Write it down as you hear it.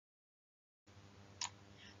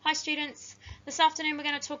Hi students, this afternoon we're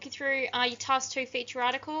going to talk you through your Task 2 feature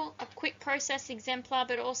article, a quick process exemplar,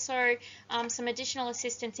 but also some additional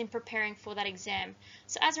assistance in preparing for that exam.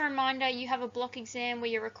 So as a reminder, you have a block exam where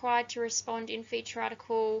you're required to respond in feature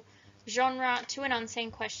article genre to an unseen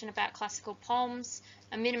question about classical poems,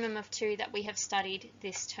 a minimum of 2 that we have studied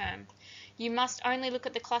this term. You must only look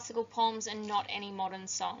at the classical poems and not any modern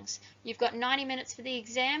songs. You've got 90 minutes for the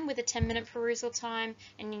exam with a 10-minute perusal time,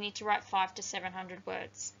 and you need to write 500 to 700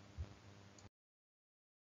 words.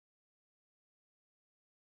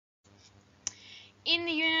 In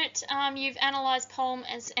the unit, you've analysed poem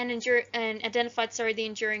and identified the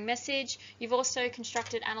enduring message. You've also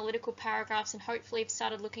constructed analytical paragraphs and hopefully have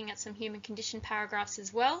started looking at some human condition paragraphs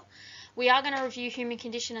as well. We are going to review human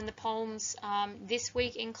condition and the poems this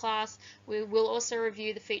week in class. We will also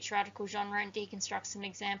review the feature article genre and deconstruct some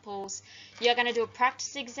examples. You're going to do a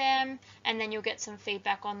practice exam and then you'll get some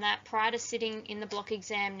feedback on that prior to sitting in the block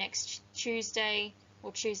exam next Tuesday,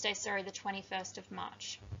 the 21st of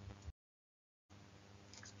March.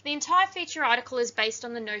 The entire feature article is based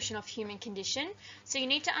on the notion of human condition. So you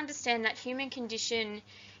need to understand that human condition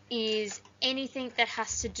is anything that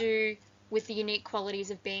has to do with the unique qualities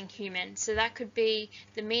of being human. So that could be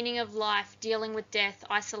the meaning of life, dealing with death,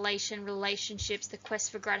 isolation, relationships, the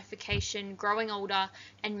quest for gratification, growing older,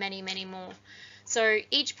 and many, many more. So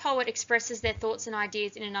each poet expresses their thoughts and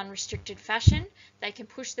ideas in an unrestricted fashion. They can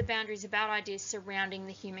push the boundaries about ideas surrounding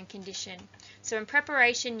the human condition. So in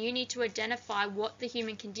preparation, you need to identify what the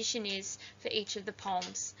human condition is for each of the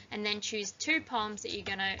poems, and then choose 2 poems that you're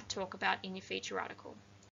going to talk about in your feature article.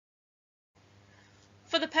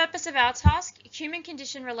 For the purpose of our task, human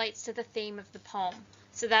condition relates to the theme of the poem.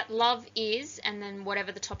 So that love is, and then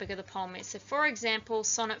whatever the topic of the poem is. So for example,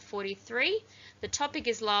 Sonnet 43, the topic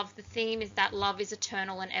is love, the theme is that love is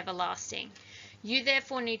eternal and everlasting. You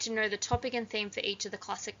therefore need to know the topic and theme for each of the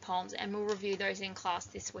classic poems, and we'll review those in class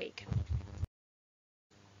this week.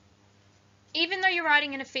 Even though you're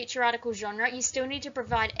writing in a feature article genre, you still need to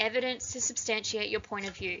provide evidence to substantiate your point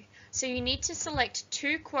of view. So you need to select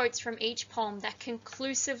 2 quotes from each poem that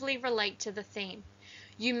conclusively relate to the theme.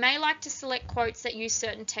 You may like to select quotes that use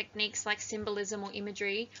certain techniques like symbolism or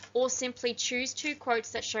imagery, or simply choose 2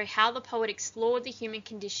 quotes that show how the poet explored the human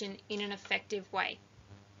condition in an effective way.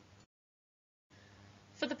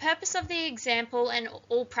 For the purpose of the example and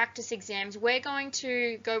all practice exams, we're going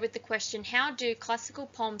to go with the question, how do classical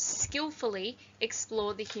poems skillfully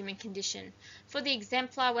explore the human condition? For the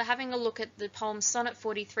exemplar, we're having a look at the poem Sonnet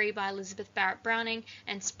 43 by Elizabeth Barrett Browning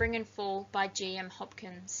and Spring and Fall by G.M.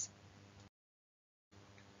 Hopkins.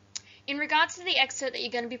 In regards to the excerpt that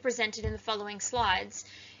you're going to be presented in the following slides,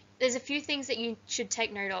 there's a few things that you should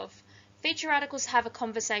take note of. Feature articles have a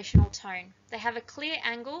conversational tone. They have a clear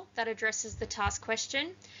angle that addresses the task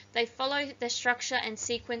question. They follow the structure and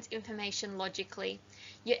sequence information logically.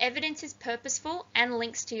 Your evidence is purposeful and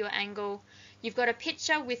links to your angle. You've got a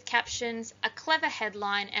picture with captions, a clever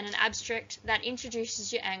headline, and an abstract that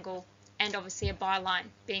introduces your angle, and obviously a byline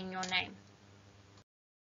being your name.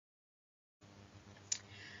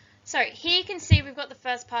 So here you can see we've got the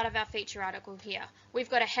first part of our feature article here. We've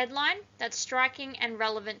got a headline that's striking and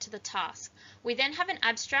relevant to the task. We then have an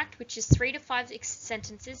abstract, which is 3 to 5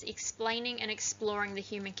 sentences explaining and exploring the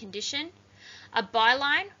human condition. A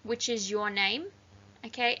byline, which is your name.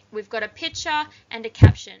 Okay, we've got a picture and a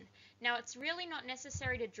caption. Now it's really not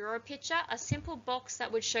necessary to draw a picture. A simple box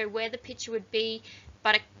that would show where the picture would be,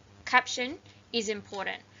 but a caption is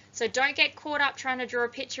important. So don't get caught up trying to draw a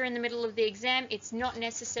picture in the middle of the exam. It's not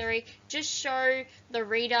necessary. Just show the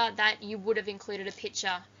reader that you would have included a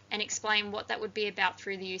picture and explain what that would be about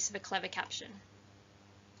through the use of a clever caption.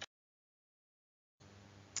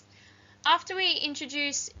 After we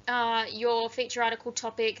introduce your feature article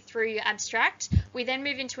topic through your abstract, we then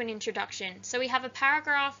move into an introduction. So we have a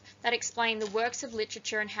paragraph that explains the works of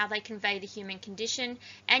literature and how they convey the human condition,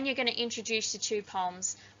 and you're going to introduce the 2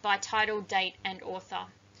 poems by title, date, and author.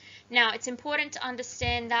 Now, it's important to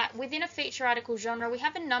understand that within a feature article genre, we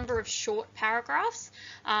have a number of short paragraphs,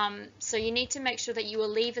 so you need to make sure that you will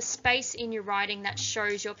leave a space in your writing that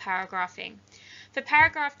shows your paragraphing. For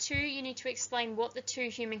paragraph 2, you need to explain what the 2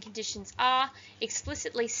 human conditions are,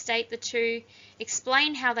 explicitly state the 2,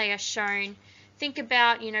 explain how they are shown, think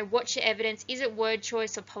about, what's your evidence, is it word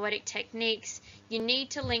choice or poetic techniques? You need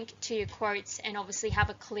to link to your quotes and obviously have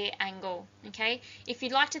a clear angle, okay? If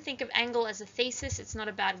you'd like to think of angle as a thesis, it's not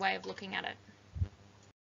a bad way of looking at it.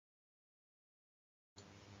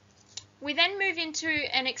 We then move into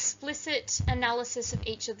an explicit analysis of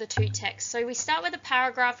each of the 2 texts. So we start with a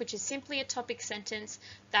paragraph, which is simply a topic sentence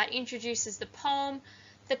that introduces the poem,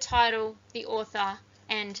 the title, the author,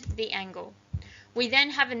 and the angle. We then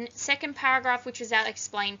have a second paragraph, which is our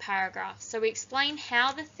explain paragraph. So we explain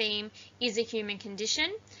how the theme is a human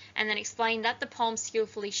condition, and then explain that the poem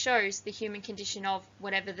skillfully shows the human condition of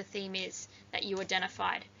whatever the theme is that you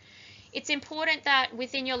identified. It's important that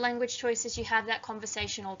within your language choices you have that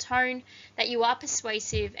conversational tone, that you are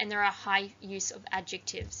persuasive, and there are high use of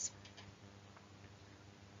adjectives.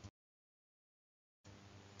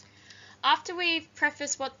 After we've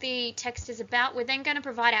prefaced what the text is about, we're then going to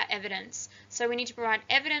provide our evidence. So we need to provide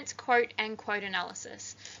evidence, quote, and quote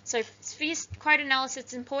analysis. So for your quote analysis,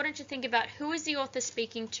 it's important to think about who is the author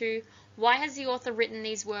speaking to, why has the author written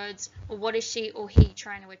these words, or what is she or he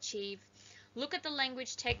trying to achieve. Look at the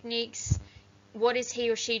language techniques, what is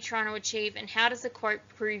he or she trying to achieve, and how does the quote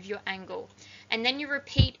prove your angle. And then you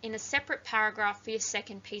repeat in a separate paragraph for your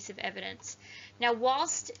second piece of evidence. Now,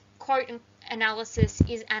 whilst quote analysis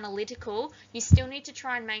is analytical, you still need to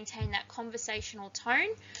try and maintain that conversational tone,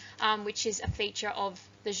 which is a feature of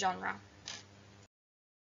the genre.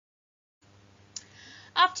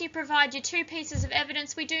 After you provide your two pieces of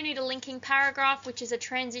evidence, we do need a linking paragraph, which is a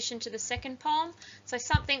transition to the second poem. So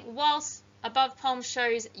something, whilst above poem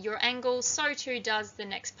shows your angle, so too does the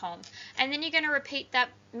next poem. And then you're going to repeat that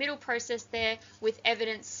middle process there with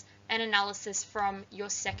evidence and analysis from your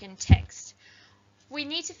second text. We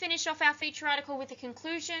need to finish off our feature article with a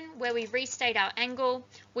conclusion where we restate our angle.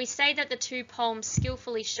 We say that the two poems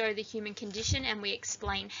skillfully show the human condition and we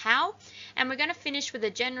explain how. And we're going to finish with a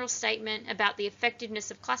general statement about the effectiveness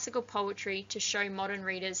of classical poetry to show modern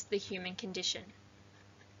readers the human condition.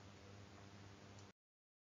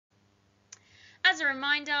 As a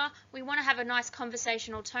reminder, we want to have a nice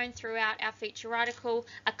conversational tone throughout our feature article,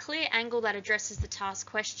 a clear angle that addresses the task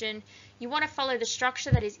question. You want to follow the structure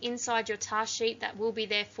that is inside your task sheet that will be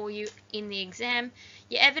there for you in the exam.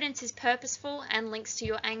 Your evidence is purposeful and links to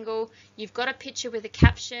your angle. You've got a picture with a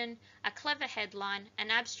caption, a clever headline, an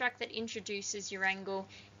abstract that introduces your angle,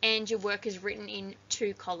 and your work is written in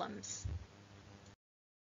 2 columns.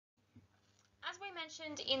 As we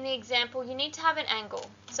mentioned in the example, you need to have an angle.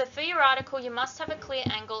 So for your article, you must have a clear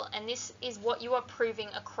angle, and this is what you are proving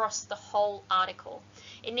across the whole article.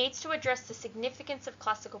 It needs to address the significance of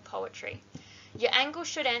classical poetry. Your angle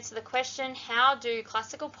should answer the question, how do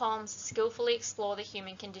classical poems skillfully explore the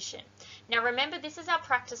human condition? Now remember, this is our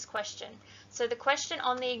practice question. So the question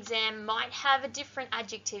on the exam might have a different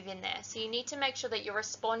adjective in there. So you need to make sure that you're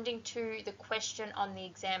responding to the question on the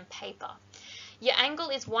exam paper. Your angle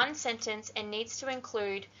is one sentence and needs to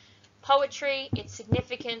include poetry, its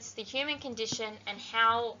significance, the human condition, and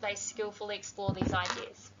how they skillfully explore these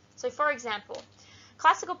ideas. So for example,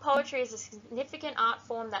 classical poetry is a significant art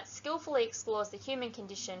form that skillfully explores the human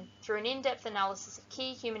condition through an in-depth analysis of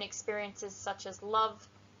key human experiences such as love,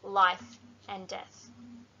 life, and death.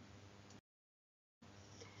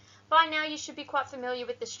 By now you should be quite familiar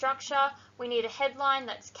with the structure. We need a headline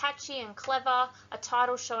that's catchy and clever, a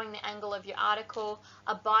title showing the angle of your article,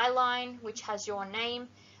 a byline which has your name,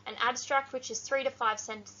 an abstract which is 3 to 5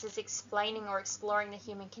 sentences explaining or exploring the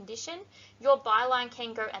human condition. Your byline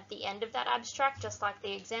can go at the end of that abstract, just like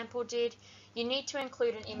the example did. You need to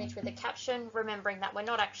include an image with a caption, remembering that we're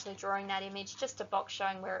not actually drawing that image, just a box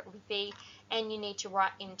showing where it would be, and you need to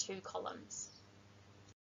write in 2 columns.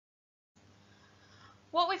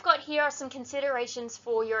 What we've got here are some considerations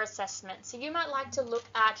for your assessment. So you might like to look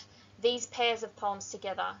at these pairs of poems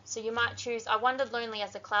together. So you might choose I Wandered Lonely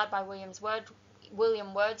as a Cloud by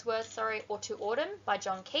William Wordsworth, or To Autumn by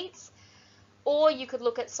John Keats. Or you could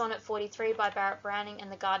look at Sonnet 43 by Barrett Browning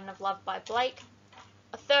and The Garden of Love by Blake.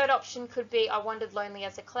 A third option could be I Wandered Lonely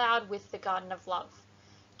as a Cloud with The Garden of Love.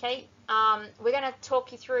 Okay, we're going to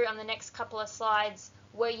talk you through on the next couple of slides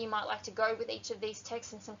where you might like to go with each of these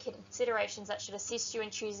texts and some considerations that should assist you in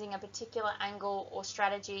choosing a particular angle or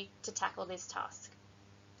strategy to tackle this task.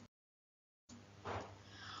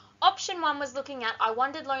 Option 1 was looking at I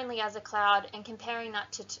Wandered Lonely as a Cloud and comparing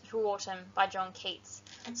that to Autumn by John Keats.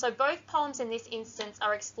 So both poems in this instance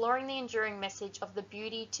are exploring the enduring message of the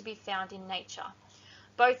beauty to be found in nature.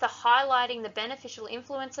 Both are highlighting the beneficial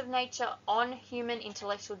influence of nature on human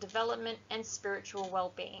intellectual development and spiritual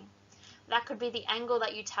well-being. That could be the angle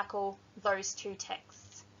that you tackle those 2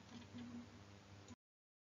 texts.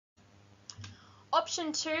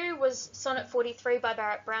 Option 2 was Sonnet 43 by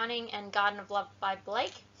Barrett Browning and Garden of Love by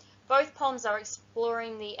Blake. Both poems are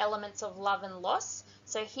exploring the elements of love and loss.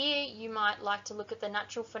 So here you might like to look at the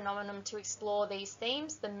natural phenomenon to explore these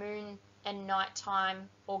themes, the moon and nighttime,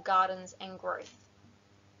 or gardens and growth.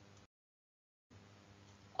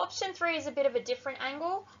 Option 3 is a bit of a different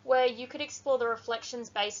angle where you could explore the reflections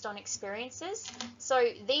based on experiences. So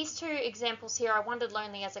these 2 examples here, I Wandered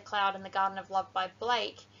Lonely as a Cloud and The Garden of Love by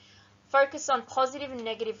Blake, Focus on positive and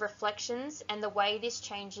negative reflections and the way this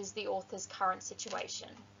changes the author's current situation.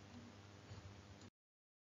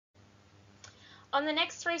 On the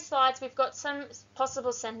next 3 slides, we've got some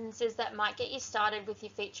possible sentences that might get you started with your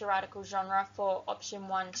feature article genre for option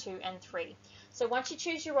 1, 2, and 3. So once you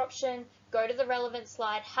choose your option, go to the relevant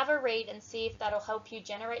slide, have a read, and see if that'll help you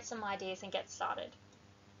generate some ideas and get started.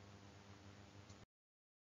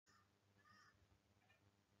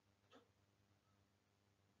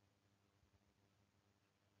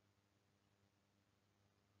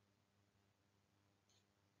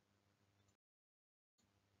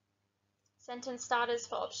 Sentence starters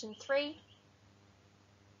for option 3.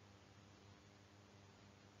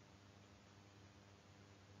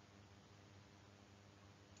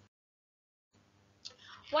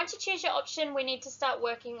 Once you choose your option, we need to start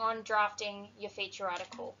working on drafting your feature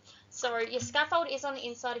article. So your scaffold is on the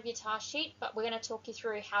inside of your task sheet, but we're going to talk you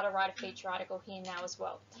through how to write a feature article here now as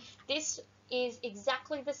well. This is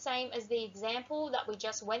exactly the same as the example that we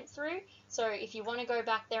just went through, so if you want to go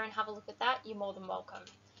back there and have a look at that, you're more than welcome.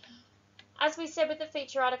 As we said with the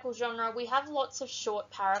feature article genre, we have lots of short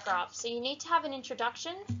paragraphs, so you need to have an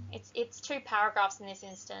introduction. It's 2 paragraphs in this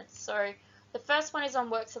instance. So the first one is on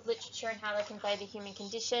works of literature and how they convey the human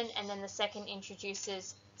condition, and then the second we introduce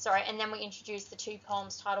the 2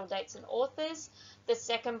 poems, title, dates, and authors. The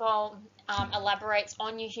second poem elaborates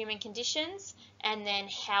on your human conditions and then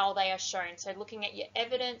how they are shown. So looking at your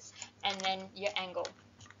evidence and then your angle.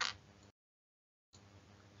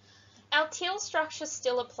 Our teal structure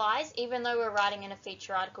still applies even though we're writing in a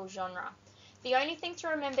feature article genre. The only thing to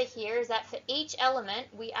remember here is that for each element,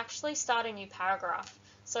 we actually start a new paragraph.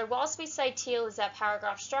 So whilst we say teal is our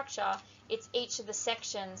paragraph structure, it's each of the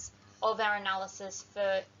sections of our analysis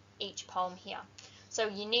for each poem here. So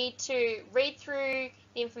you need to read through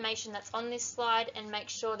the information that's on this slide and make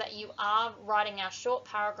sure that you are writing our short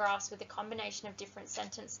paragraphs with a combination of different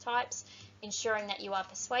sentence types, ensuring that you are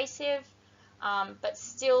persuasive, but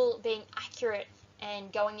still being accurate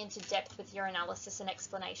and going into depth with your analysis and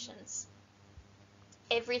explanations.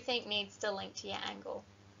 Everything needs to link to your angle.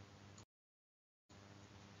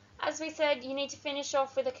 As we said, you need to finish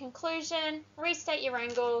off with a conclusion, restate your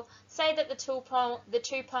angle, say that the 2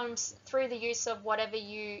 poems, through the use of whatever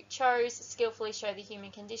you chose, skillfully show the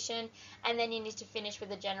human condition, and then you need to finish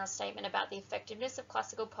with a general statement about the effectiveness of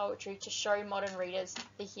classical poetry to show modern readers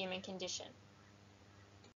the human condition.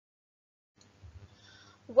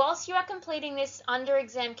 Whilst you are completing this under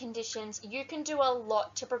exam conditions, you can do a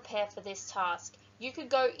lot to prepare for this task. You could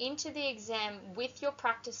go into the exam with your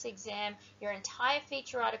practice exam, your entire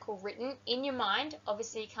feature article written in your mind,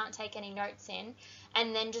 obviously you can't take any notes in,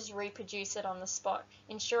 and then just reproduce it on the spot,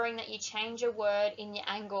 ensuring that you change a word in your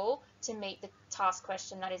angle to meet the task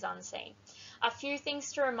question that is unseen. A few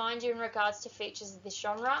things to remind you in regards to features of this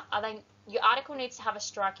genre are that your article needs to have a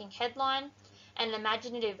striking headline, an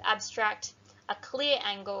imaginative abstract, a clear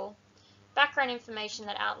angle, background information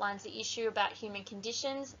that outlines the issue about human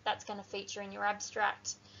conditions, that's going to feature in your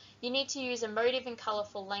abstract. You need to use emotive and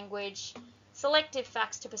colourful language, selective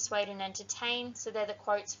facts to persuade and entertain, so they're the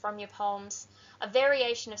quotes from your poems, a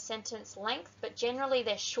variation of sentence length, but generally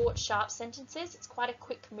they're short, sharp sentences. It's quite a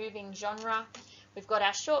quick moving genre. We've got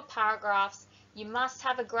our short paragraphs. You must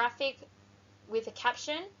have a graphic with a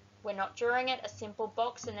caption. We're not drawing it, a simple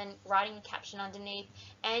box and then writing a caption underneath,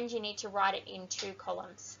 and you need to write it in 2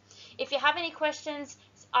 columns. If you have any questions,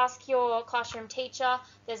 ask your classroom teacher.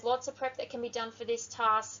 There's lots of prep that can be done for this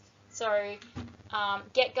task, so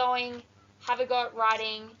get going, have a go at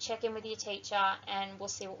writing, check in with your teacher, and we'll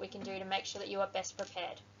see what we can do to make sure that you are best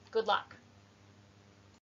prepared. Good luck.